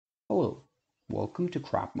Hello, welcome to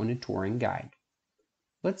Crop Monitoring Guide.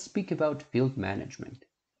 Let's speak about field management.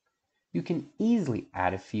 You can easily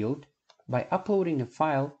add a field by uploading a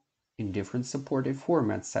file in different supported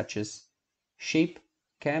formats such as Shape,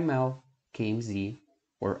 KML, KMZ,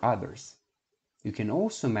 or others. You can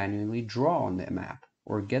also manually draw on the map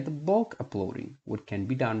or get the bulk uploading, what can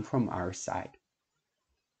be done from our side.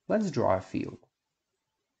 Let's draw a field.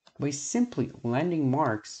 By simply landing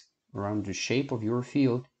marks around the shape of your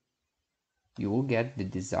field, you will get the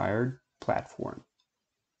desired platform.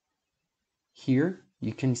 Here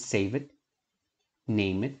you can save it,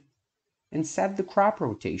 name it, and set the crop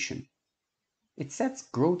rotation. It sets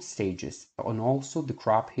growth stages, and also the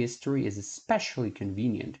crop history is especially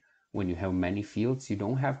convenient. When you have many fields, you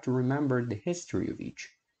don't have to remember the history of each.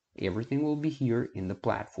 Everything will be here in the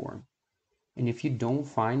platform. And if you don't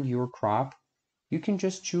find your crop, you can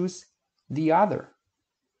just choose the other.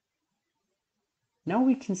 Now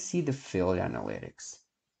we can see the field analytics.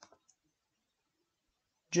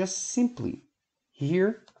 Just simply,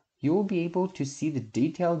 here you will be able to see the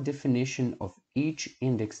detailed definition of each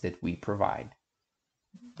index that we provide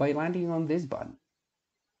by landing on this button.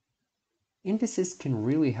 Indices can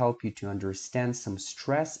really help you to understand some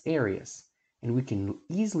stress areas, and we can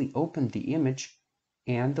easily open the image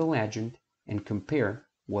and the legend and compare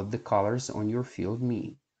what the colors on your field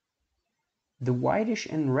mean. The whitish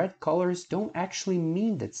and red colors don't actually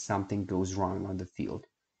mean that something goes wrong on the field,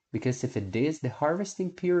 because if it is the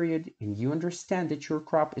harvesting period and you understand that your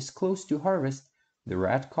crop is close to harvest, the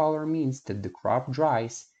red color means that the crop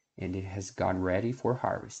dries and it has got ready for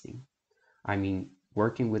harvesting. I mean,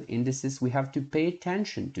 working with indices, we have to pay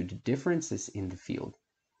attention to the differences in the field.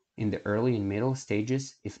 In the early and middle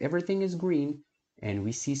stages, if everything is green and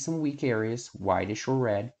we see some weak areas, whitish or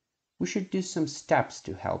red, we should do some steps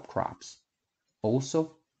to help crops.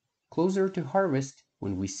 Also, closer to harvest,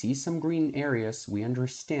 when we see some green areas, we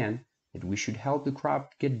understand that we should help the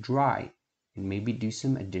crop get dry and maybe do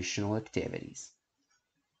some additional activities.